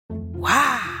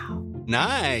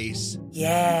Nice.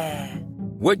 Yeah.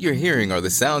 What you're hearing are the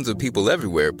sounds of people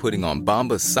everywhere putting on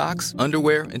Bombas socks,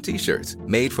 underwear, and T-shirts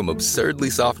made from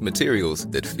absurdly soft materials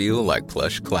that feel like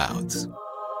plush clouds.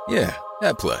 Yeah,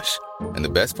 that plush. And the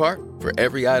best part? For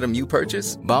every item you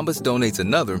purchase, Bombas donates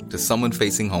another to someone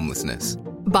facing homelessness.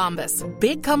 Bombas.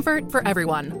 Big comfort for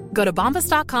everyone. Go to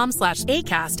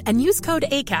bombas.com/ACAST and use code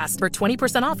ACAST for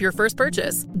 20% off your first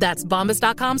purchase. That's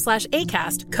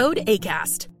bombas.com/ACAST. Code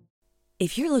ACAST.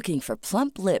 If you're looking for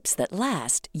plump lips that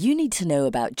last, you need to know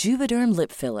about Juvederm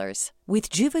lip fillers. With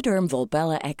Juvederm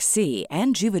Volbella XC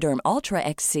and Juvederm Ultra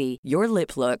XC, your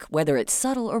lip look, whether it's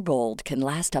subtle or bold, can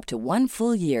last up to 1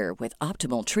 full year with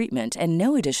optimal treatment and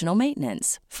no additional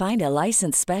maintenance. Find a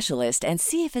licensed specialist and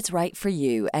see if it's right for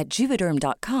you at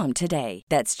Juvederm.com today.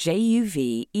 That's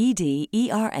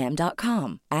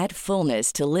JUVEDERM.com. Add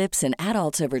fullness to lips in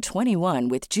adults over 21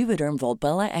 with Juvederm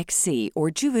Volbella XC or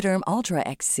Juvederm Ultra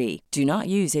XC. Do not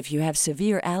use if you have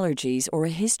severe allergies or a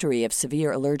history of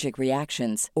severe allergic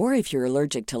reactions, or if you're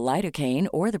allergic to lidocaine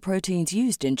or the proteins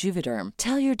used in Juvederm.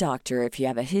 Tell your doctor if you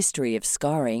have a history of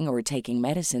scarring or taking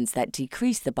medicines that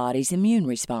decrease the body's immune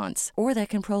response or that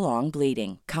can prolong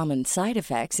bleeding. Common side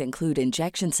effects include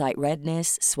injection site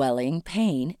redness, swelling,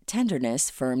 pain, tenderness,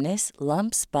 firmness,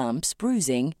 lumps, bumps,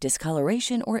 bruising,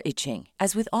 discoloration, or itching.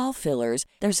 As with all fillers,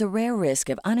 there's a rare risk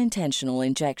of unintentional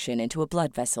injection into a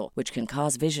blood vessel, which can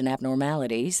cause vision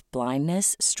abnormalities,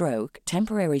 blindness, stroke,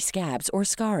 temporary scabs, or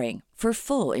scarring. For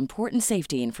full, important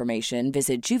safety information,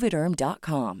 visit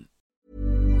Juvederm.com.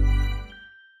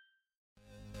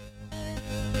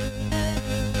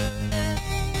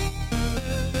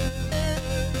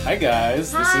 Hi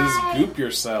guys, this is Goop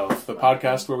Yourself, the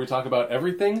podcast where we talk about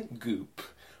everything goop.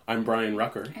 I'm Brian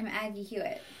Rucker. I'm Aggie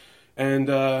Hewitt. And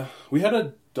we had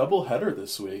a double header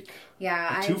this week.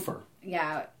 Yeah. A twofer.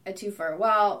 Yeah, a twofer.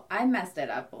 Well, I messed it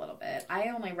up a little bit. I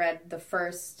only read the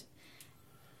first...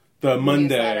 The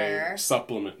Monday newsletter.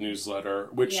 Supplement newsletter,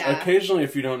 which occasionally,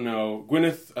 if you don't know,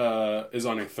 Gwyneth is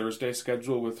on a Thursday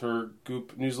schedule with her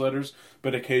Goop newsletters,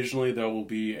 but occasionally there will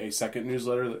be a second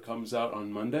newsletter that comes out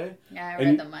on Monday. Yeah, I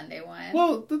read the Monday one.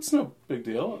 Well, that's no big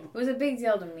deal. It was a big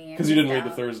deal to me. Because you didn't read the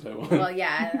Thursday one. Well,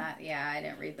 yeah, I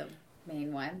didn't read the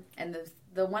main one. And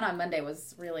the one on Monday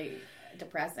was really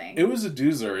depressing. It was a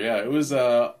doozer, yeah. It was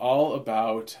all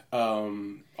about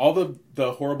all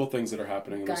the horrible things that are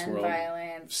happening in this world. Gun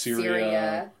violence,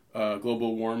 Syria.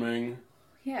 Global warming,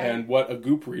 and what a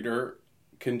Goop reader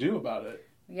can do about it.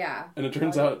 Yeah. And it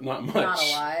turns out not much. Not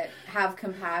a lot. Have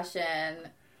compassion.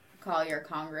 Call your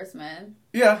congressman.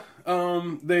 Yeah.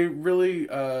 They really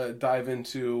dive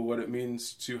into what it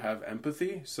means to have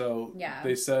empathy. So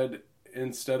they said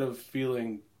instead of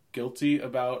feeling guilty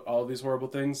about all these horrible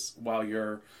things while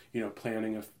you're,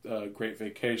 planning a great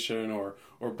vacation or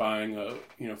buying a,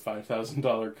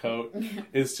 $5,000 coat,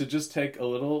 is to just take a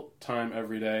little time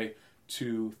every day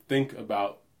to think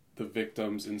about the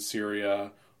victims in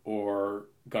Syria or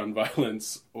gun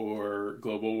violence or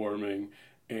global warming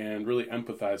and really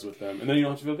empathize with them. And then you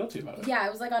don't have to feel guilty about it. Yeah,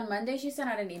 it was like on Monday she sent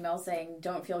out an email saying,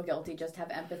 don't feel guilty, just have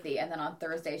empathy. And then on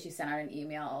Thursday she sent out an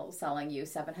email selling you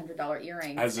 $700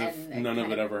 earrings. As if none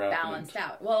of it ever happened. Balanced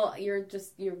out. Well, you're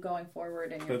going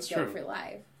forward in your guilt-free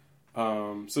life.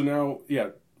 So now,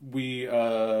 we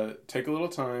take a little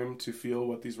time to feel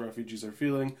what these refugees are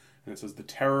feeling. And it says the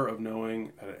terror of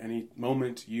knowing that at any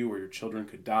moment you or your children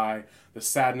could die, the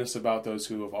sadness about those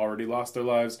who have already lost their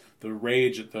lives, the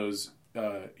rage at those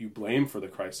you blame for the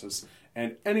crisis,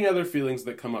 and any other feelings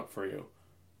that come up for you.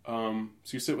 So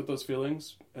you sit with those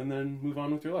feelings and then move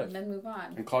on with your life. And then move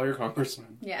on. And call your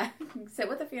congressman. Yeah. Sit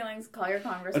with the feelings, call your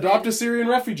congressman. Adopt a Syrian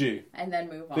refugee. And then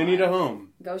move on. They need a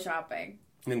home. Go shopping.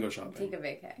 And then go shopping. Take a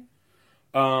vacay.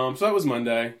 So that was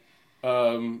Monday.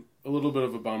 A little bit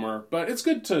of a bummer, but it's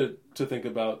good to think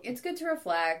about. It's good to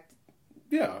reflect.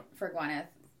 Yeah. For Gwyneth.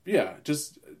 Yeah,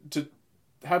 just to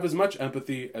have as much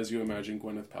empathy as you imagine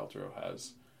Gwyneth Paltrow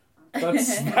has.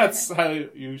 That's how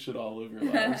you should all live your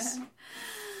lives.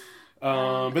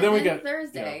 But then we get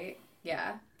Thursday.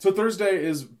 Yeah. So Thursday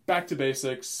is back to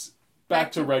basics,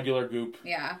 back to regular Goop.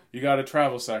 Yeah. You got a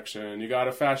travel section, you got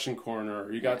a fashion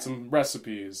corner, you got some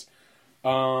recipes.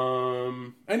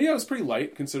 And it was pretty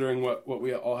light considering what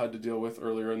we all had to deal with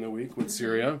earlier in the week with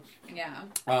Syria.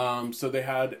 Yeah. So they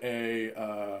had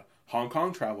a Hong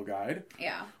Kong travel guide.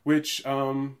 Yeah. Which,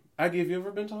 Aggie, have you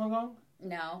ever been to Hong Kong?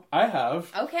 No. I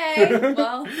have. Okay.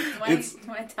 Well, do you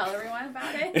want to tell everyone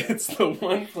about it? It's the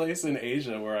one place in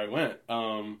Asia where I went.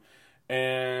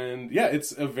 And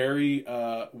it's a very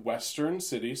Western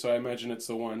city, so I imagine it's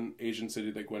the one Asian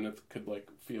city that Gwyneth could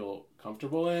feel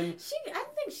comfortable in. I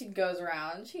think she goes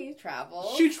around. She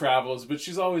travels. She travels, but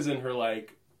she's always in her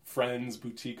friends'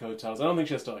 boutique hotels. I don't think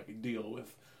she has to like deal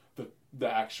with the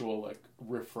actual like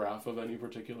riffraff of any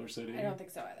particular city. I don't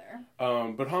think so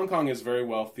either. But Hong Kong is very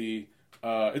wealthy.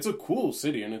 It's a cool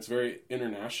city and it's very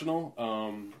international.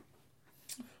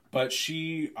 But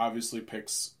she obviously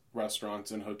picks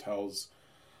restaurants and hotels,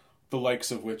 the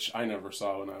likes of which I never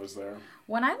saw when I was there.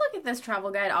 When I look at this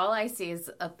travel guide, all I see is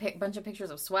a bunch of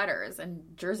pictures of sweaters and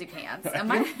jersey pants. I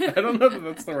don't know that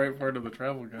that's the right part of the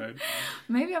travel guide.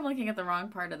 Maybe I'm looking at the wrong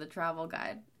part of the travel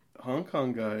guide. Hong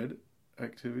Kong guide,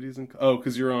 activities and... Oh,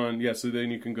 because you're on... Yeah, so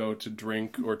then you can go to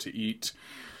drink or to eat.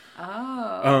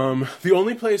 Oh. The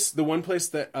one place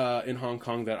that in Hong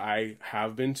Kong that I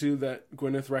have been to that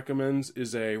Gwyneth recommends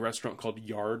is a restaurant called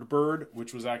Yardbird,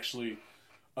 which was actually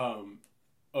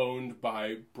owned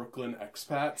by Brooklyn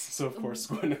expats. So of course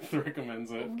Gwyneth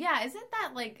recommends it. Yeah, isn't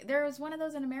that like there was one of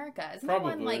those in America? Isn't that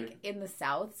one like in the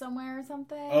South somewhere or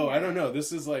something? Oh, I don't know.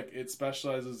 This is like it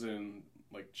specializes in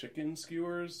like chicken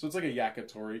skewers, so it's like a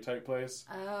yakitori type place.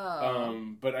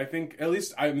 Oh. But I think at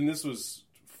least this was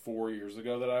 4 years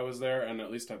ago that I was there, and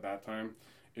at least at that time,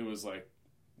 it was like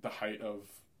the height of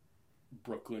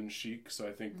Brooklyn chic. So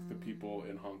I think the people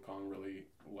in Hong Kong really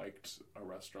liked a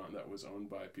restaurant that was owned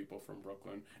by people from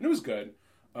Brooklyn, and it was good.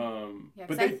 Yeah,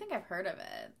 because I think I've heard of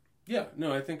it. Yeah,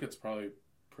 no, I think it's probably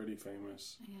pretty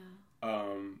famous.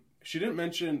 Yeah. She didn't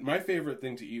mention my favorite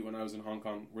thing to eat when I was in Hong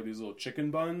Kong were these little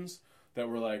chicken buns that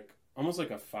were like almost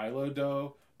like a phyllo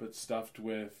dough, but stuffed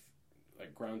with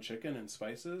like ground chicken and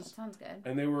spices. That sounds good.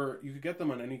 And you could get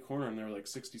them on any corner and they were like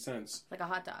 60 cents. Like a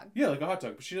hot dog. Yeah, like a hot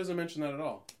dog. But she doesn't mention that at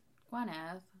all.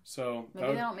 Gwyneth. So maybe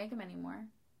they don't make them anymore.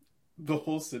 The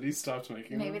whole city stopped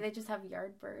making them? Maybe they just have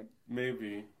Yardbird.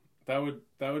 Maybe. That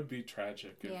would be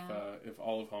tragic if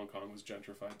all of Hong Kong was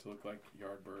gentrified to look like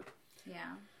Yardbird.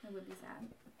 Yeah, it would be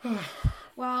sad.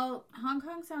 Well, Hong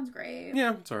Kong sounds great.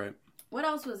 Yeah, it's all right. What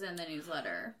else was in the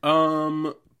newsletter?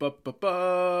 Oh,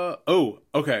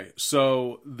 okay.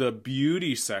 So the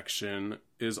beauty section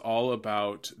is all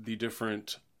about the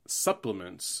different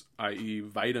supplements, i.e.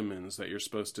 vitamins that you're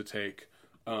supposed to take,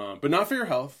 but not for your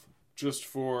health, just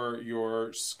for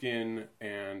your skin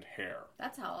and hair.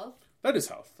 That's health. That is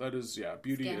health. That is,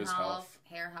 beauty skin is health.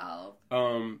 Hair health.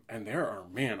 And there are,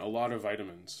 a lot of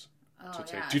vitamins to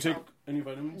take. Yeah. Do you take any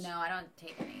vitamins? No, I don't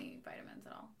take any vitamins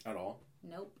at all. At all?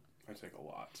 Nope. I take a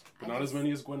lot, but not as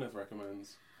many as Gwyneth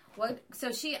recommends. What? So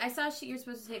I saw you're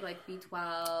supposed to take like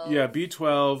B12. Yeah,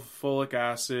 B12, folic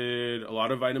acid, a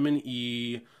lot of vitamin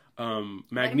E, magnesium.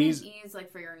 Vitamin E is like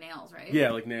for your nails, right? Yeah,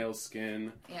 like nails,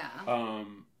 skin. Yeah.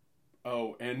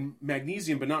 And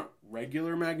magnesium, but not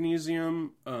regular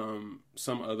magnesium.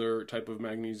 Some other type of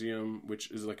magnesium,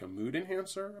 which is like a mood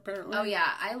enhancer, apparently. Oh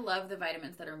yeah, I love the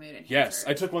vitamins that are mood enhancers. Yes,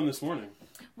 I took one this morning.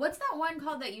 What's that one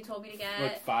called that you told me to get?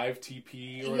 Like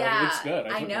 5-TP or whatever. Yeah, it's good.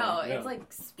 I know. One. Yeah. It's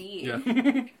like speed.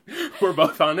 Yeah. We're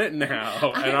both on it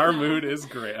now, and our mood is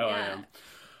great. Oh, yeah.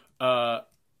 I am.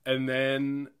 And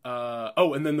then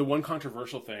the one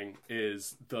controversial thing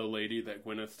is the lady that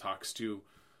Gwyneth talks to,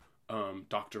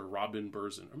 Dr. Robin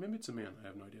Berzin, or maybe it's a man, I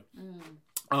have no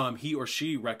idea. He or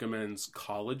she recommends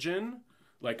collagen,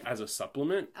 like as a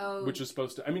supplement, which is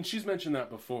supposed to, she's mentioned that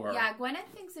before. Yeah, Gwyneth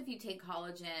thinks if you take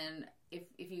collagen,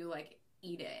 if you like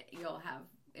eat it,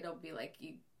 it'll be like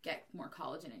you get more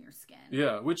collagen in your skin.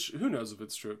 Yeah, which, who knows if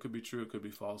it's true. It could be true, it could be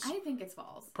false. I think it's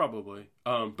false. Probably.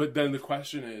 But then the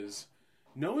question is,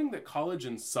 knowing that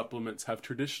collagen supplements have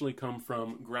traditionally come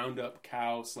from ground-up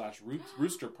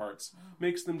cow/rooster parts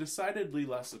makes them decidedly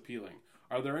less appealing.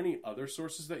 Are there any other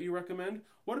sources that you recommend?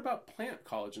 What about plant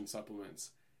collagen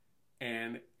supplements?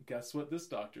 And guess what this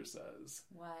doctor says?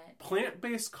 What?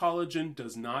 Plant-based collagen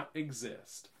does not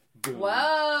exist. Boom.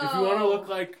 Whoa! If you want to look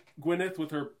like Gwyneth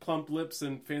with her plump lips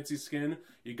and fancy skin,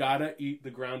 you gotta eat the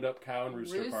ground-up cow and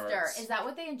rooster parts. Is that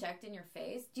what they inject in your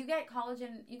face? Do you get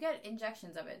collagen? You get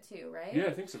injections of it too, right? Yeah,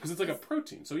 I think so. Because it's like a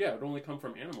protein. So yeah, it would only come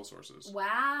from animal sources.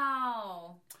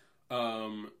 Wow.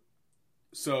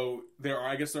 So there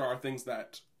are things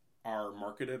that are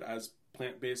marketed as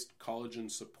plant-based collagen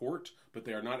support, but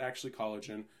they are not actually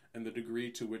collagen, and the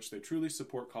degree to which they truly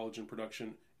support collagen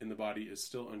production in the body is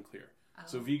still unclear. Oh.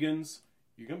 So vegans,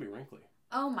 you're gonna be wrinkly.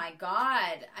 Oh my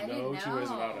god, I didn't know. No two ways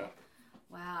about it.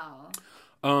 Wow.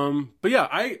 But yeah,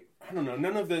 I don't know.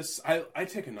 None of this. I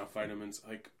take enough vitamins.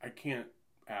 Like I can't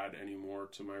add any more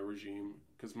to my regime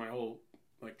because my whole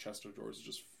chest of drawers is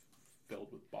just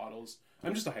filled with bottles.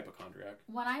 I'm just a hypochondriac.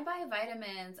 When I buy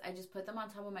vitamins, I just put them on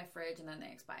top of my fridge and then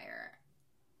they expire.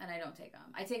 And I don't take them.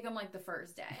 I take them the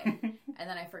first day, and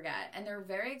then I forget. And they're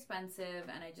very expensive,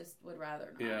 and I just would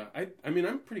rather not. Yeah,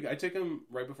 I'm pretty good. I take them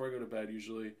right before I go to bed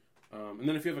usually. And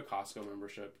then if you have a Costco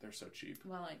membership, they're so cheap.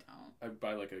 Well, I don't. I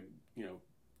buy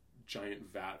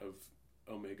giant vat of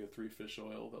omega-3 fish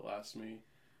oil that lasts me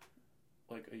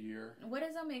like a year. What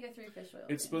is omega-3 fish oil?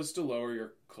 It's supposed to lower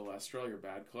your cholesterol, your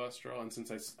bad cholesterol, and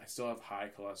since I still have high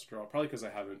cholesterol, probably because I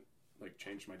haven't like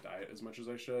changed my diet as much as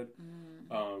I should,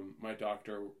 my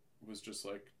doctor was just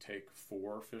like, take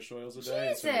 4 fish oils a day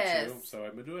instead of 2, so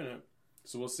I've been doing it.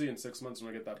 So we'll see in 6 months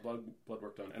when I get that blood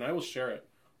work done, and I will share it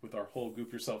with our whole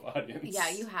Goop Yourself audience. Yeah,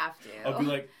 you have to. I'll be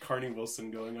like Carney Wilson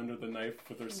going under the knife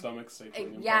with her stomach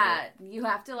stapling. Yeah, you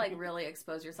have to like really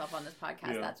expose yourself on this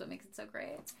podcast. Yeah. That's what makes it so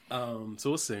great. So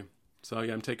we'll see. So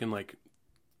yeah, I'm taking like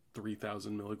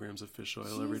 3,000 milligrams of fish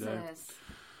oil every day.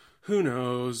 Who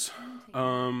knows?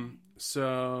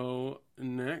 So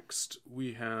next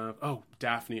we have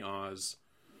Daphne Oz.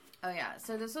 Oh yeah,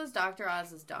 so this was Dr.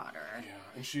 Oz's daughter. Yeah,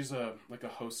 and she's a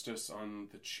hostess on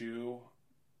The Chew.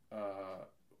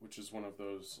 Which is one of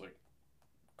those like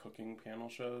cooking panel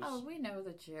shows. Oh, we know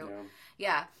The Chew.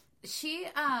 Yeah. She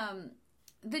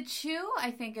The Chew I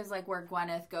think is like where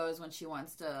Gwyneth goes when she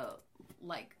wants to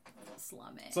like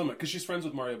slum it. Because she's friends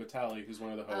with Mario Batali, who's one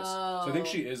of the hosts. So I think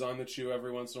she is on The Chew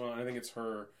every once in a while. And I think it's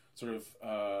her sort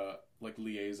of like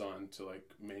liaison to like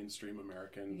mainstream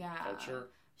American culture.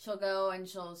 She'll go and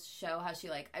she'll show how she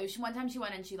like. One time she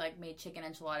went and she like made chicken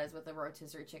enchiladas with a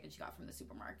rotisserie chicken she got from the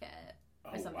supermarket.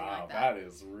 Or something like that. That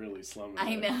is really slumming.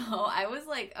 I know. I was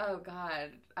like, oh god,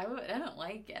 I don't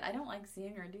like it. I don't like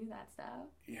seeing her do that stuff.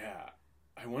 Yeah,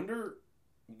 I wonder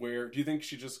where. Do you think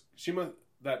she must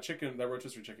that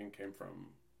rotisserie chicken came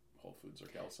from Whole Foods or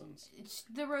Gelson's?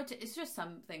 It's just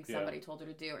something somebody told her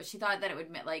to do, or she thought that it would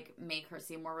make her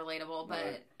seem more relatable.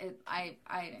 But I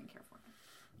didn't care for it.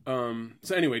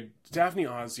 So anyway, Daphne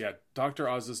Oz, Dr.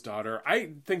 Oz's daughter.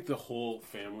 I think the whole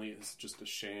family is just a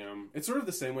sham. It's sort of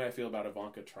the same way I feel about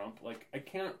Ivanka Trump. Like,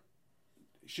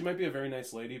 she might be a very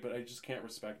nice lady, but I just can't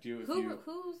respect you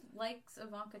Who likes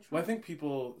Ivanka Trump? Well, I think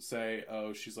people say,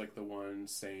 oh, she's like the one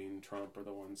sane Trump or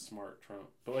the one smart Trump.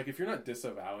 But like, if you're not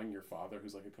disavowing your father,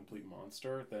 who's like a complete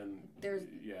monster, then there's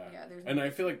and I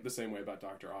feel like the same way about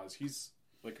Dr. Oz. He's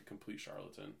like a complete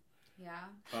charlatan.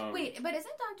 Yeah. Wait, but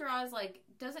isn't Dr. Oz like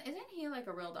isn't he like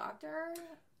a real doctor?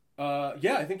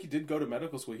 Yeah, I think he did go to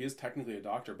medical school. He is technically a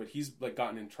doctor, but he's like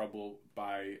gotten in trouble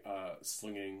by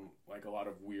slinging like a lot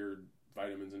of weird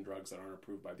vitamins and drugs that aren't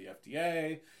approved by the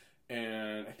FDA.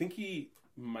 And I think he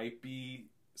might be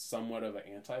somewhat of an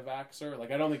anti-vaxxer.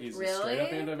 Like, I don't think he's a straight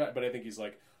up anti-vax, but I think he's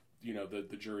like,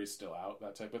 the jury's still out,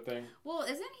 that type of thing. Well,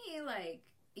 isn't he like,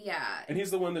 yeah. And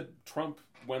he's the one that Trump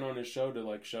went on his show to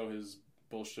like show his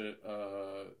bullshit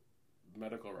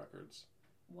medical records.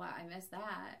 Wow, I missed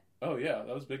that. Oh yeah,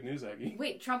 that was big news, Aggie.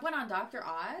 Wait, Trump went on Dr.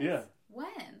 Oz? Yeah.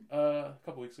 When? A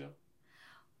couple weeks ago.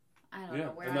 I don't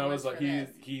know where. And that was like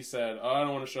he said, "Oh, I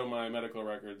don't want to show my medical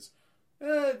records."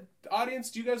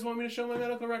 Audience, do you guys want me to show my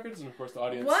medical records? And of course, the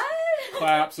audience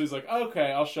claps. So he's like,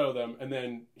 "Okay, I'll show them." And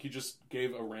then he just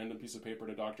gave a random piece of paper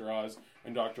to Dr. Oz,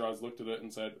 and Dr. Oz looked at it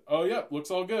and said, "Oh, yeah,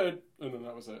 looks all good." And then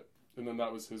that was it. And then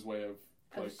that was his way of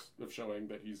showing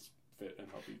that he's fit and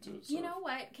healthy to serve. You know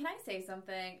what? Can I say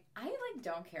something? I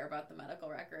don't care about the medical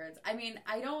records. I mean,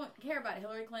 I don't care about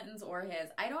Hillary Clinton's or his.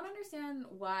 I don't understand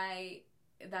why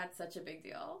that's such a big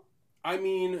deal. I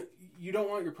mean, you don't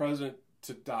want your president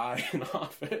to die in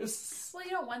office. Well,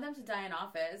 you don't want them to die in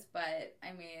office, but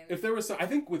I mean, if there was I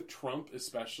think with Trump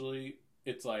especially,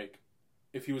 it's like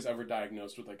if he was ever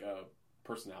diagnosed with like a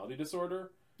personality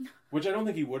disorder, which I don't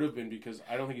think he would have been, because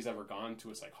I don't think he's ever gone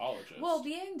to a psychologist. Well,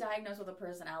 being diagnosed with a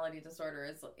personality disorder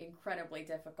is incredibly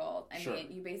difficult. I mean,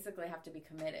 you basically have to be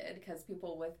committed, because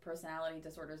people with personality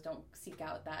disorders don't seek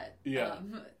out that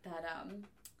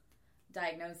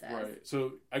diagnosis. Right.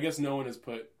 So I guess no one has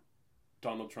put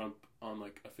Donald Trump on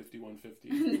like a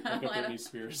 5150, like a Britney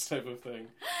Spears type of thing.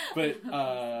 But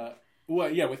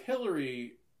with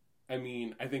Hillary, I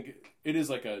mean, I think it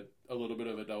is like a little bit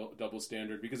of a double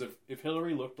standard, because if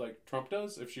Hillary looked like Trump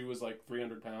does, if she was like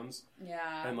 300 pounds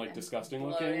and like disgusting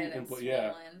looking and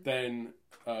then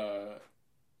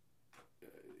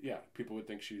people would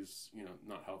think she's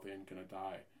not healthy and gonna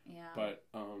die. But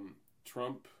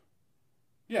Trump,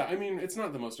 I mean, it's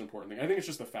not the most important thing. I think it's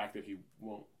just the fact that he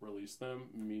won't release them.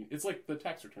 I mean, it's like the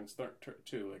tax returns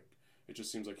too. Like, it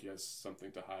just seems like he has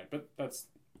something to hide. But that's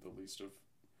the least of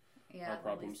our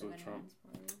problems with Trump.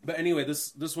 But anyway,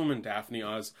 this woman, Daphne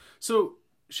Oz, so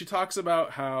she talks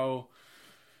about how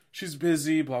she's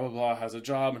busy, blah, blah, blah, has a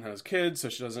job and has kids, so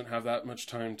she doesn't have that much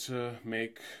time to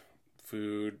make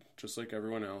food, just like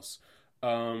everyone else.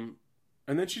 And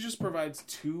then she just provides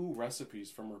 2 recipes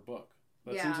from her book.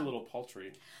 That seems a little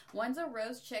paltry. One's a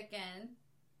roast chicken.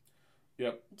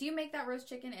 Yep. Do you make that roast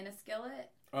chicken in a skillet?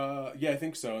 Yeah, I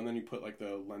think so. And then you put like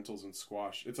the lentils and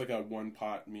squash. It's like a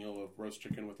 1-pot meal of roast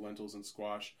chicken with lentils and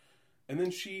squash. And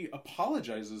then she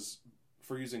apologizes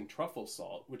for using truffle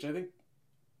salt, which I think,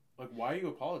 like, why are you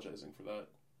apologizing for that?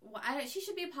 Well, she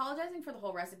should be apologizing for the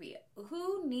whole recipe.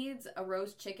 Who needs a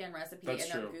roast chicken recipe in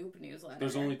their Goop newsletter?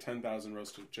 There's only 10,000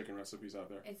 roasted chicken recipes out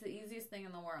there. It's the easiest thing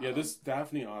in the world. Yeah, this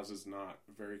Daphne Oz is not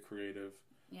very creative.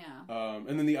 Yeah.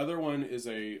 And then the other one is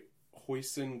a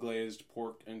hoisin glazed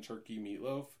pork and turkey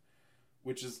meatloaf,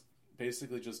 which is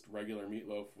basically just regular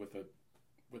meatloaf with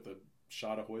a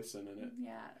shot of hoisin in it.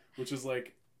 Yeah. Which is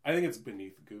like, I think it's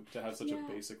beneath Goop to have such a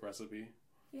basic recipe.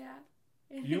 Yeah.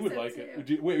 You would like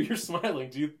it. Wait, you're smiling.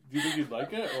 Do you think you'd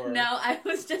like it? Or no, I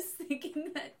was just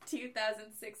thinking that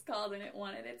 2006 called and it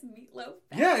wanted its meatloaf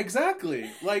back. Yeah, exactly.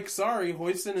 Like, sorry,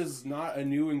 hoisin is not a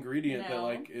new ingredient that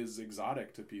like is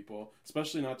exotic to people,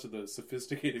 especially not to the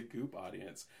sophisticated Goop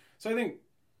audience. So I think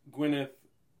Gwyneth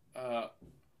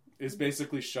is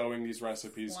basically showing these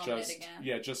recipes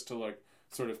just to like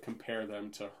sort of compare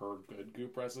them to her good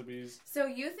Goop recipes. So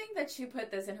you think that she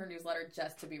put this in her newsletter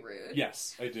just to be rude?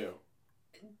 Yes, I do.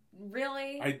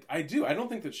 Really? I do. I don't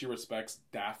think that she respects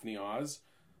Daphne Oz.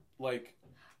 Like,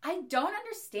 I don't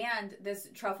understand this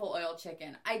truffle oil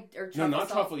chicken.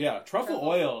 Truffle. Yeah, truffle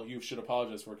oil you should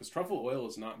apologize for, because truffle oil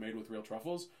is not made with real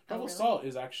truffles. Truffle salt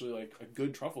is actually, like, a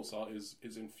good truffle salt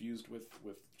is infused with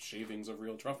shavings of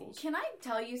real truffles. Can I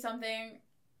tell you something?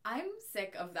 I'm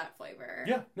sick of that flavor.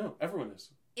 Yeah, no, everyone is.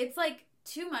 It's like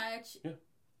too much. Yeah.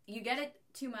 You get it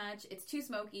too much. It's too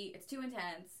smoky. It's too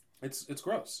intense. It's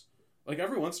gross. Like,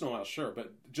 every once in a while, sure,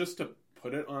 but just to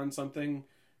put it on something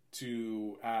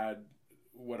to add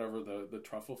whatever the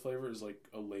truffle flavor is, like,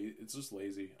 it's just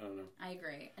lazy. I don't know. I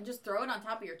agree. And just throw it on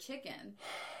top of your chicken.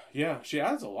 Yeah, she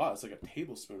adds a lot. It's like a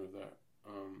tablespoon of that.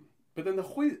 But then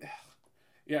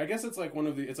yeah, I guess it's like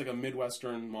it's like a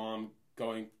Midwestern mom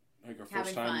going, like, her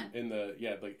first time in the,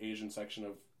 like, Asian section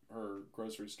of her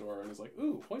grocery store and is like,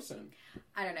 ooh, hoisin.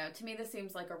 I don't know. To me, this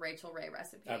seems like a Rachel Ray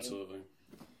recipe. Absolutely.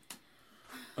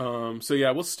 So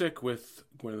yeah, we'll stick with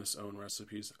Gwyneth's own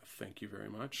recipes. Thank you very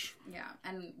much. Yeah,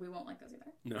 and we won't like those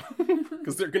either. No,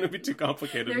 because they're going to be too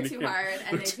complicated. They're too hard,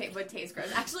 and they would taste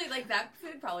gross. Actually, like, that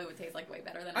food probably would taste like way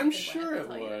better than I'm sure it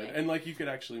would. And like, you could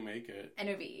actually make it, and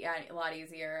it'd be a lot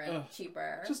easier and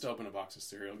cheaper. Just open a box of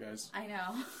cereal, guys. I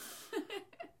know.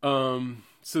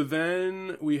 So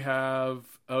then we have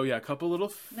a couple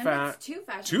little two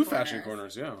fashion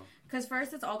corners. Yeah. Because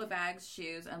first it's all the bags,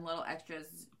 shoes, and little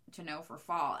extras to know for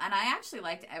fall. And I actually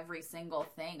liked every single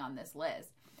thing on this list.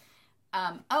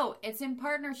 It's in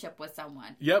partnership with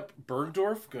someone. Yep,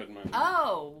 Bergdorf Goodman.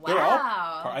 Oh,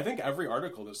 wow. I think every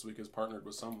article this week is partnered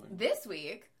with someone. This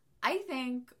week? I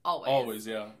think always. Always,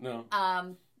 yeah. No.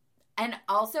 And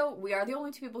also, we are the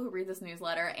only two people who read this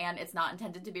newsletter, and it's not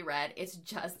intended to be read. It's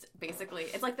just basically,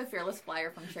 it's like the Fearless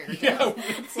Flyer from Trader Joe's. Yeah,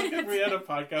 it's like if we had a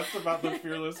podcast about the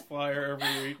Fearless Flyer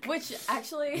every week. Which,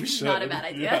 actually, is not a bad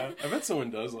idea. Yeah, I bet someone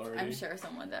does already. I'm sure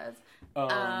someone does.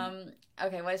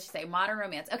 Okay, what did she say? Modern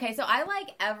romance. Okay, so I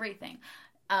like everything.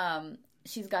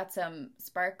 She's got some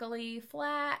sparkly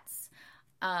flats,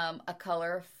 a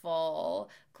colorful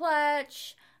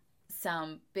clutch,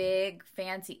 some big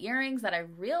fancy earrings that I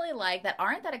really like that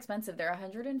aren't that expensive. They're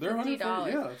 $150.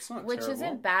 Yeah, it's not which terrible.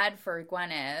 Isn't bad for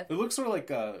Gwyneth. It looks sort of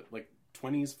like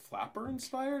 20s flapper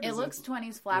inspired. It looks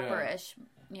 20s flapper-ish.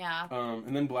 Yeah.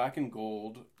 And then black and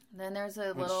gold. Then there's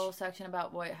a little section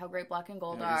about how great black and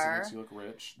gold are. Makes you look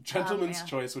rich. Gentleman's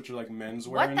Choice, which are like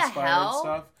menswear inspired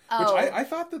stuff. Oh. Which I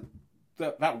thought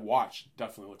that watch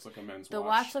definitely looks like a men's watch. The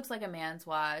watch looks like a man's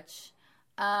watch.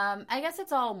 I guess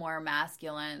it's all more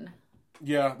masculine.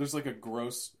 Yeah, there's like a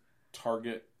gross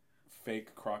Target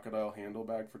fake crocodile handle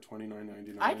bag for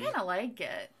 $29.99. I kind of like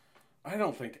it. I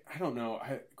don't know.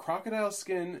 Crocodile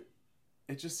skin,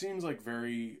 it just seems like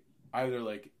very either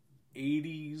like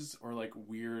 80s or like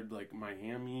weird like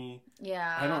Miami.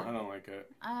 Yeah. I don't like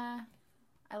it. I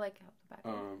like the back.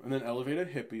 And then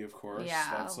Elevated Hippie, of course.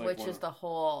 Yeah, that's like which is the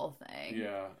whole thing.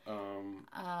 Yeah.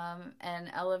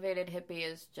 And Elevated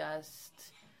Hippie is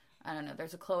just, I don't know,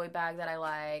 there's a Chloe bag that I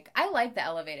like. I like the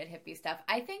Elevated Hippie stuff.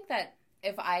 I think that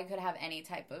if I could have any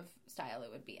type of style,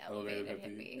 it would be Elevated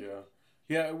Hippie. Yeah.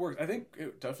 Yeah, it works. I think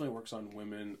it definitely works on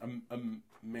women. A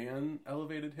man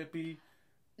Elevated Hippie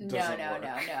doesn't work.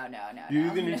 No. You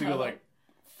either need to go like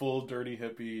full dirty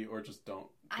hippie or just don't.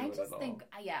 I just think,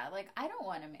 like, I don't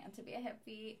want a man to be a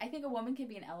hippie. I think a woman can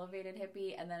be an elevated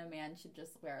hippie, and then a man should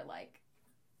just wear like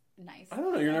nice. I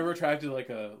don't know. You're never attracted to like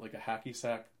a hacky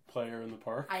sack player in the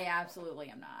park? I absolutely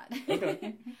am not.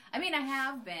 Okay. I mean, I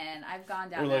have been. I've gone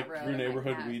down or like that road. Your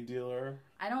neighborhood weed dealer?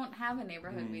 I don't have a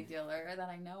neighborhood weed dealer that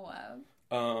I know of.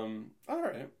 All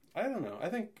right. I don't know. I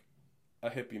think a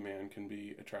hippie man can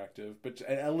be attractive, but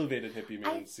an elevated hippie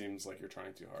man seems like you're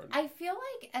trying too hard. I feel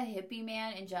like a hippie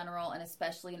man in general, and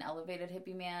especially an elevated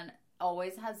hippie man,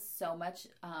 always has so much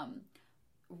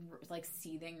like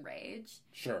seething rage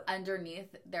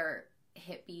underneath their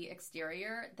hippie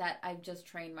exterior that I've just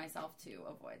trained myself to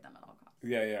avoid them at all costs.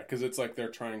 Yeah, because it's like they're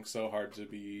trying so hard to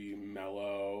be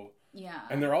mellow. Yeah.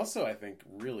 And they're also, I think,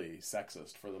 really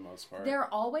sexist for the most part.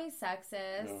 They're always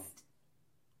sexist. Yeah.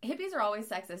 Hippies are always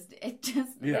sexist. It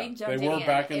just they were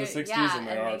back in the 60s and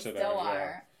they are today. Still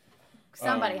are.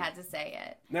 Somebody had to say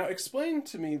it. Now, explain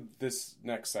to me this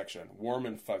next section, warm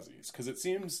and fuzzies, because it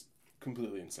seems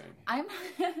completely insane.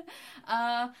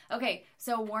 Okay,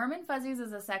 so warm and fuzzies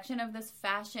is a section of this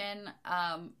fashion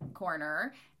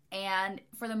corner, and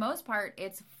for the most part,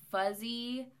 it's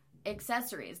fuzzy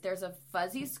accessories. There's a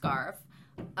fuzzy scarf,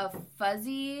 a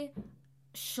fuzzy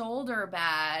shoulder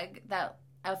bag,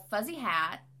 a fuzzy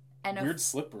hat, and weird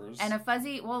slippers, and a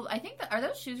fuzzy. Well, I think are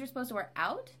those shoes you're supposed to wear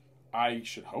out? I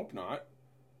should hope not.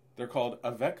 They're called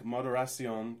Avec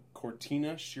Modération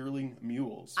Cortina Shearling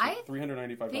Mules.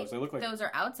 $395. They look like those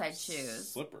are outside shoes.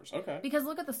 Slippers. Okay. Because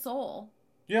look at the sole.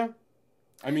 Yeah.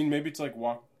 I mean, maybe to like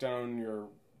walk down your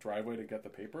driveway to get the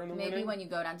paper in the morning. Maybe when you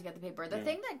go down to get the paper. The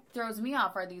thing that throws me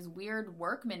off are these weird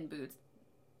workman boots.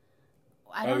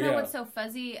 I don't know what's so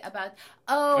fuzzy about.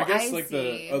 Oh, I guess like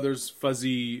see. There's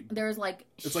fuzzy. There's like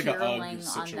it's like a UGG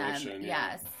situation. On them.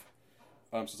 Yeah. Yes.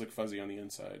 So it's like fuzzy on the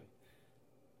inside.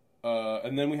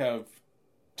 And then we have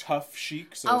tough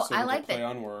chic. So I like play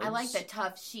on words. I like the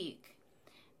tough chic.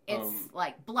 It's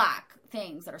like black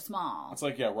things that are small. It's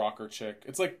like rocker chic.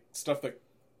 It's like stuff that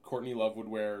Courtney Love would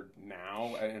wear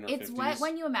now in her 50s. It's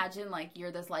when you imagine like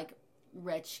you're this like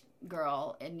rich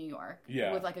girl in New York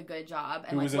with like a good job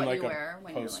and like what you wear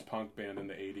when you're like post-punk band in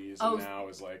the 80s and now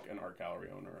is like an art gallery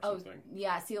owner or something.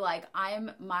 Yeah, see like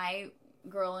my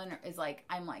girl is like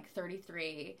I'm like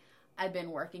 33. I've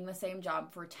been working the same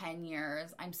job for 10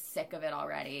 years. I'm sick of it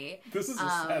already. This is a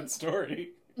sad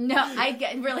story. No,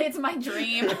 it's my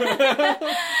dream.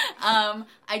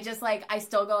 I just like, I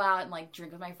still go out and like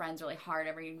drink with my friends really hard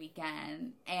every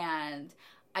weekend. And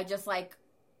I just like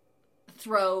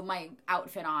throw my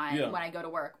outfit on when I go to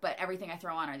work. But everything I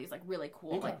throw on are these like really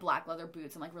cool, like black leather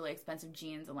boots and like really expensive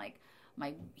jeans and like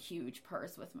my huge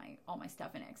purse with all my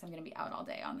stuff in it. Because I'm going to be out all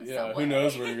day on the subway. Who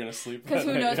knows where you're going to sleep. Because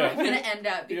who knows where I'm going to end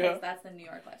up because that's the New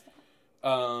York lifestyle.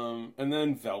 And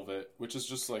then velvet, which is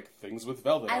just like things with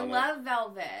velvet on it. I love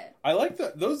velvet. I like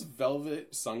those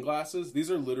velvet sunglasses.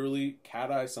 These are literally cat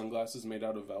eye sunglasses made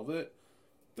out of velvet.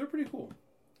 They're pretty cool.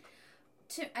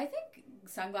 I think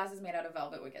sunglasses made out of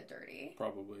velvet would get dirty.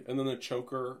 Probably. And then the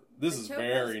choker. This is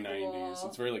very cool. 90s.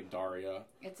 It's very like Daria.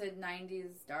 It's a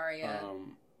 90s Daria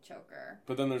choker.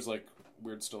 But then there's like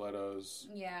weird stilettos.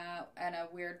 Yeah, and a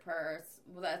weird purse.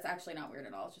 Well, that's actually not weird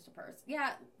at all. It's just a purse.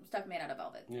 Yeah, stuff made out of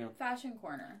velvet. Yeah. Fashion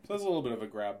corner. So that's a little bit of a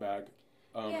grab bag.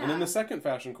 And then the second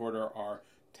fashion corner are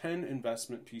 10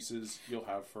 investment pieces you'll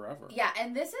have forever. Yeah,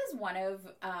 and this is one of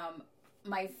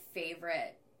my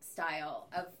favorite style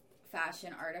of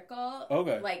fashion article.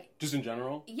 Okay. Like just in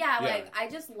general? Yeah, like I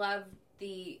just love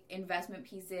the investment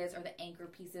pieces or the anchor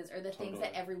pieces or the things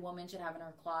that every woman should have in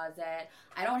her closet.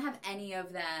 I don't have any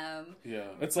of them. Yeah.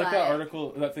 It's like that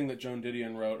article, that thing that Joan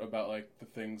Didion wrote about like the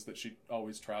things that she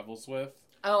always travels with.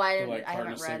 Oh, I haven't read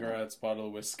carton of cigarettes, bottle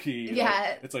of whiskey.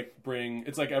 Yeah. Like,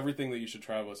 it's like everything that you should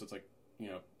travel with. So it's like,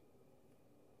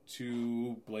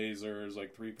 2 blazers,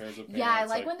 like 3 pairs of pants. Yeah, I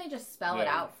like when they just spell it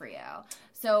out for you.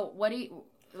 So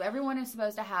everyone is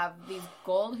supposed to have these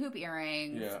gold hoop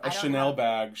earrings. Yeah, a Chanel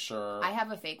bag, sure. I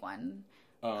have a fake one.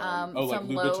 Some like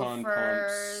Louboutin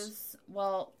loafers. pumps.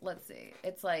 Well, let's see.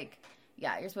 It's like,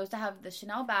 you're supposed to have the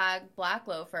Chanel bag, black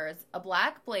loafers, a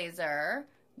black blazer,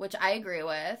 which I agree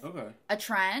with. Okay. A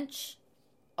trench,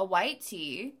 a white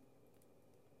tee,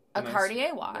 a nice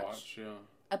Cartier watch,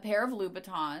 a pair of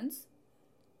Louboutins,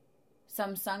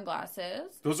 some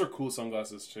sunglasses. Those are cool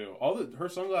sunglasses too. Her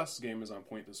sunglasses game is on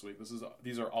point this week.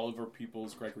 These are Oliver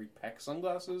Peoples Gregory Peck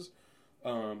sunglasses.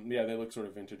 They look sort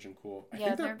of vintage and cool. I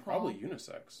think they're probably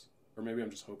unisex, or maybe I'm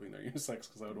just hoping they're unisex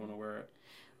because I would want to wear it.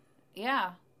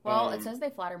 Yeah. Well, it says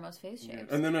they flatter most face shapes.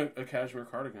 Yeah. And then a cashmere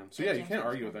cardigan. So you can't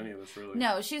argue with any of this, really.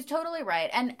 No, she's totally right.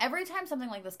 And every time something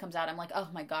like this comes out, I'm like, oh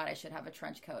my God, I should have a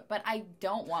trench coat. But I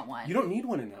don't want one. You don't need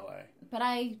one in LA. But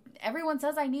everyone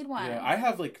says I need one. Yeah, I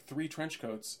have like 3 trench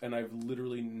coats, and I've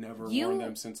literally never worn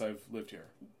them since I've lived here.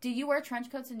 Do you wear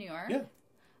trench coats in New York? Yeah.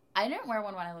 I didn't wear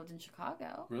one when I lived in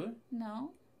Chicago. Really?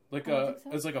 No.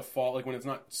 It's like a fall, like when it's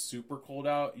not super cold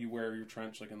out, you wear your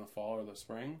trench like in the fall or the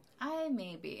spring? I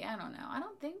don't know. I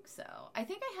don't think so. I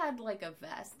think I had like a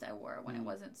vest I wore when it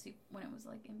wasn't when it was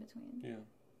like in between.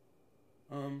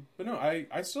 Yeah. But no,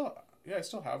 I still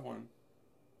have one.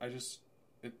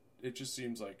 It just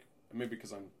seems like, maybe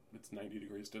because it's 90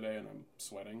 degrees today and I'm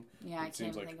sweating. Yeah, I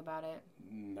can't even think about it.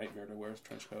 Nightmare to wear a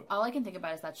trench coat. All I can think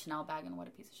about is that Chanel bag and what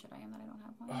a piece of shit I am that I don't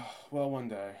have one. Well, one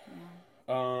day. Yeah.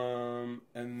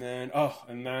 And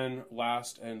then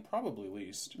last and probably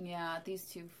least. Yeah, these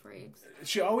two freaks.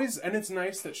 She always, and it's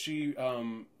nice that she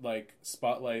like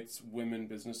spotlights women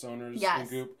business owners in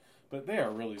Goop, but they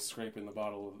are really scraping the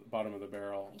bottom of the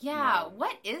barrel. Yeah, now.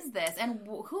 What is this? And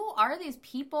who are these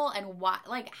people and why?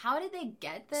 Like, how did they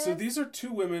get this? So these are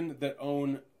two women that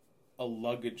own a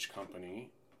luggage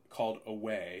company called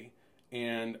Away,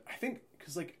 and I think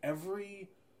because like every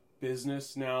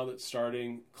business now that's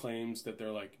starting claims that they're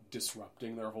like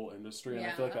disrupting their whole industry, and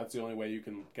I feel like that's the only way you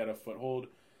can get a foothold.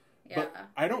 Yeah. But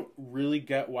I don't really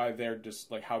get why they're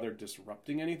just like how they're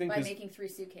disrupting anything by making 3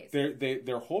 suitcases.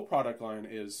 Their whole product line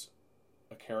is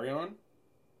a carry-on,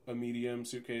 a medium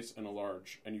suitcase, and a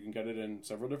large, and you can get it in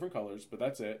several different colors, but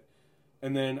that's it.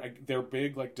 And then their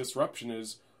big like disruption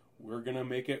is we're gonna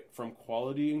make it from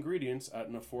quality ingredients at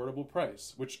an affordable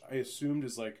price, which I assumed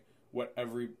is like what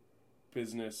every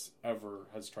business ever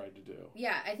has tried to do.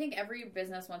 Yeah, I think every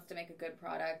business wants to make a good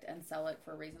product and sell it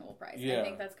for a reasonable price. Yeah. I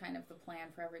think that's kind of the plan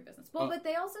for every business. Well, but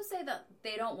they also say that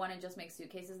they don't want to just make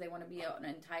suitcases. They want to be an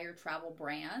entire travel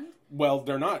brand. Well,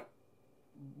 they're not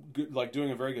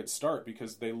doing a very good start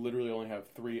because they literally only have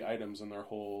 3 items in their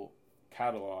whole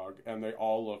catalog, and they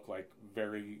all look like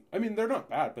very... I mean, they're not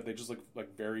bad, but they just look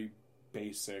like very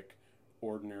basic,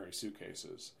 ordinary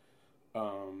suitcases.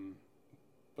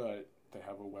 But... they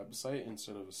have a website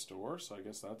instead of a store, so I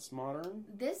guess that's modern.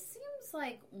 This seems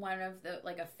like one of the,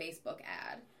 like a Facebook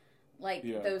ad. Like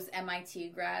those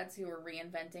MIT grads who are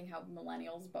reinventing how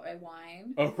millennials buy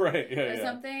wine. Oh, right, yeah, or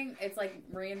something. It's like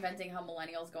reinventing how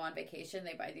millennials go on vacation.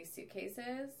 They buy these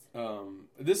suitcases.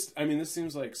 This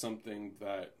seems like something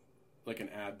that, like an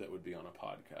ad that would be on a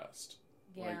podcast.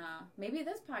 Yeah, like, maybe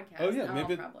this podcast. Oh yeah,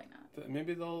 maybe probably not.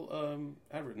 Maybe they'll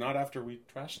not after we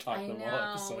trash talk them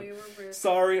all episode. We were rude.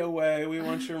 Sorry, Away, we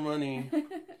want your money.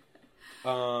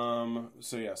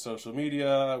 So yeah, social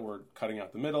media. We're cutting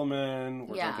out the middlemen.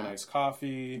 We're drinking iced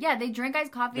coffee. Yeah, they drink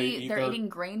iced coffee. They're eating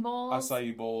grain bowls,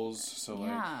 acai bowls. So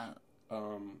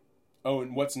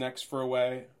and what's next for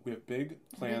Away? We have big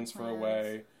plans for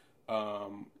Away.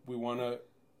 We want to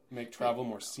make travel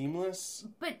more seamless.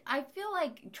 But I feel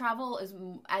like travel is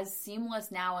as seamless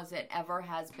now as it ever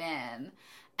has been.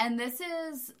 And this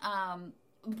is,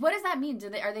 what does that mean?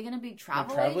 Are they going to be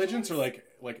travel agents? Or like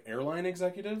airline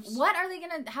executives? What are they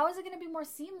how is it going to be more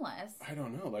seamless? I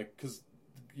don't know. Like, because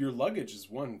your luggage is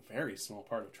one very small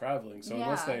part of traveling. So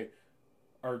unless they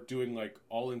are doing like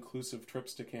all-inclusive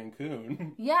trips to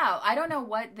Cancun. Yeah, I don't know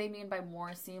what they mean by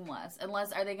more seamless.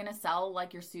 Unless, are they going to sell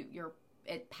like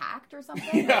it packed or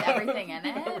something with everything in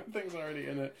it? Everything's already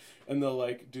in it. And they'll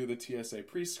like do the TSA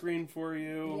pre-screen for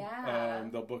you. Yeah.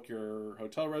 They'll book your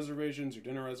hotel reservations, your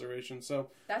dinner reservations. So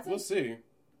we'll see.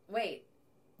 Wait,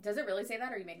 does it really say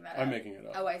that, or are you making that up? I'm making it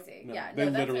up. Oh, I see. No, they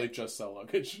literally just sell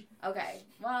luggage. Okay.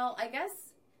 Well, I guess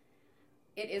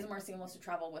it is more seamless to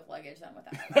travel with luggage than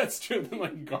without. That's true, than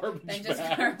like garbage bags.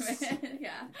 Just garbage.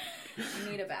 Yeah.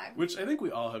 You need a bag. Which I think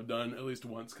we all have done at least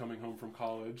once coming home from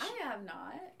college. I have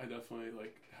not. I definitely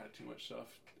had too much stuff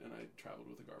and I traveled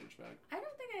with a garbage bag. I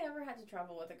don't think I ever had to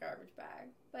travel with a garbage bag,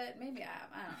 but maybe I have.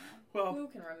 I don't know. Well, who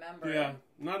can remember? Yeah,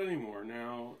 not anymore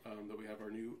now that we have our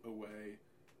new Away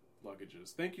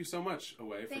luggages. Thank you so much,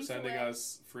 Away, for sending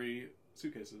us free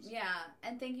suitcases. Yeah,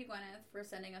 and thank you, Gwyneth, for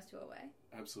sending us to Away.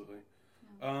 Absolutely.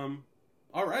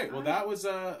 All right. Well, that was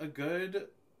a good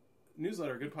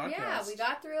newsletter, good podcast. Yeah, we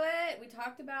got through it. We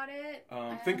talked about it.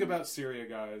 Think about Syria,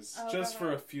 guys. Just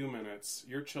for a few minutes.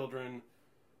 Your children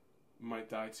might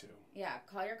die too. Yeah,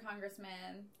 call your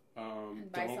congressman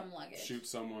and buy some luggage. Shoot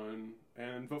someone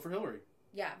and vote for Hillary.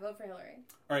 Yeah, vote for Hillary.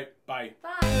 All right, bye.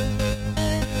 Bye.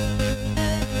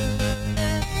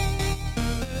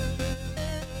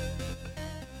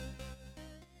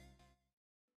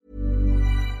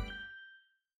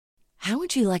 How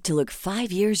would you like to look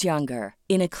 5 years younger?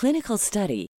 In a clinical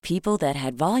study, people that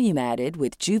had volume added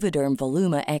with Juvederm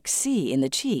Voluma XC in the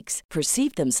cheeks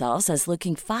perceived themselves as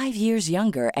looking 5 years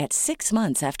younger at 6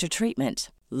 months after treatment.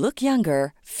 Look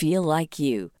younger, feel like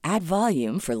you. Add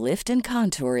volume for lift and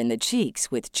contour in the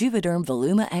cheeks with Juvederm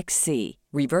Voluma XC.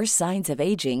 Reverse signs of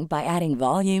aging by adding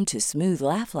volume to smooth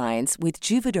laugh lines with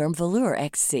Juvederm Volure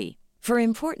XC. For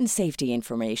important safety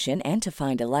information and to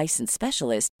find a licensed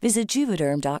specialist, visit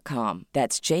Juvederm.com.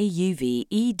 That's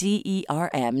JUVEDERM.com.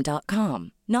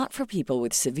 Not for people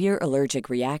with severe allergic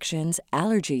reactions,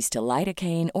 allergies to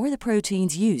lidocaine, or the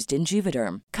proteins used in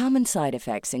Juvederm. Common side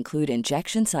effects include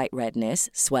injection site redness,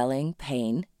 swelling,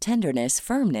 pain, tenderness,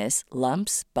 firmness,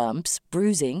 lumps, bumps,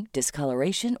 bruising,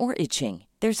 discoloration, or itching.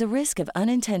 There's a risk of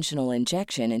unintentional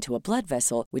injection into a blood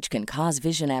vessel, which can cause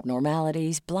vision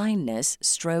abnormalities, blindness,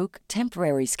 stroke,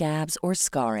 temporary scabs, or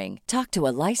scarring. Talk to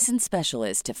a licensed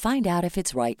specialist to find out if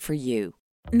it's right for you.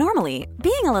 Normally,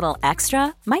 being a little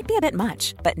extra might be a bit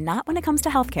much, but not when it comes to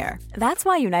healthcare. That's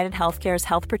why United Healthcare's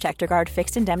Health Protector Guard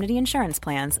fixed indemnity insurance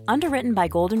plans, underwritten by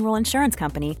Golden Rule Insurance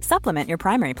Company, supplement your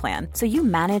primary plan so you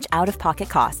manage out-of-pocket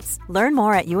costs. Learn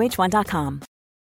more at UH1.com.